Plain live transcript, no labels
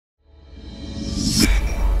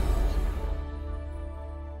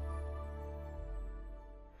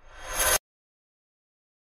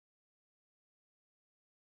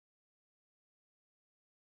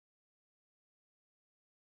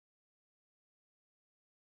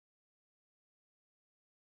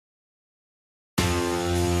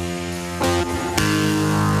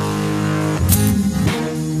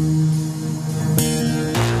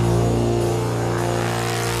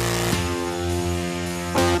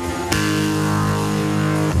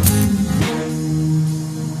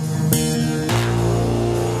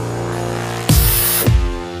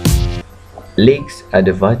Legs are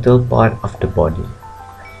the vital part of the body.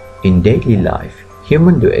 In daily life,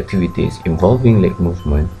 humans do activities involving leg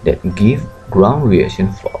movement that give ground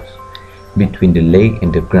reaction force between the leg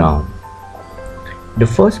and the ground. The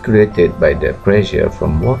force created by the pressure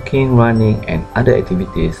from walking, running, and other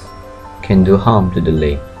activities can do harm to the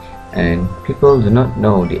leg, and people do not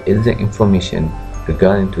know the exact information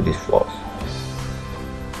regarding to this force.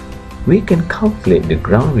 We can calculate the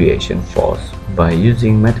ground reaction force by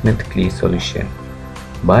using mathematical solution,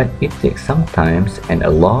 but it takes some time and a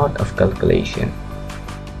lot of calculation.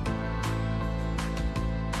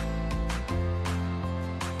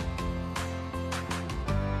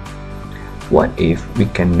 What if we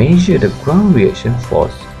can measure the ground reaction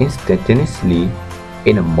force instantaneously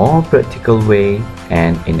in a more practical way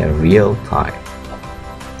and in a real time?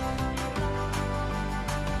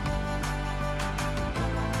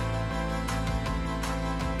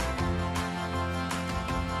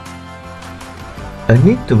 A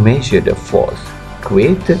need to measure the force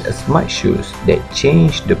created a smart shoes that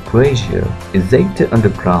change the pressure exerted on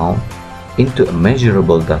the ground into a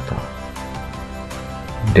measurable data.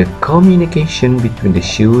 The communication between the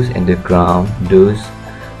shoes and the ground thus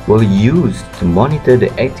were used to monitor the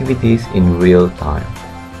activities in real time.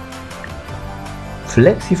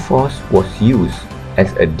 FlexiForce was used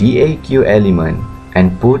as a DAQ element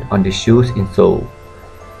and put on the shoes insole.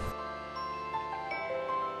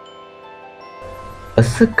 A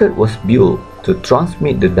circuit was built to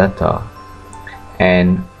transmit the data,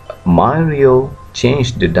 and MY025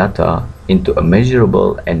 changed the data into a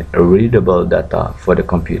measurable and readable data for the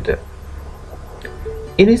computer.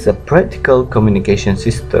 It is a practical communication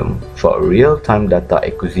system for real-time data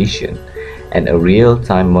acquisition and a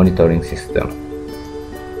real-time monitoring system.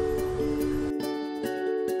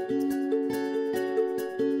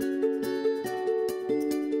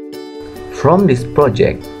 From this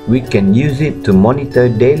project, we can use it to monitor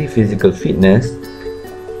daily physical fitness,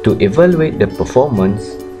 to evaluate the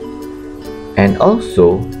performance, and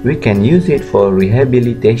also we can use it for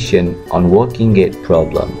rehabilitation on walking gait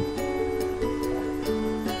problem.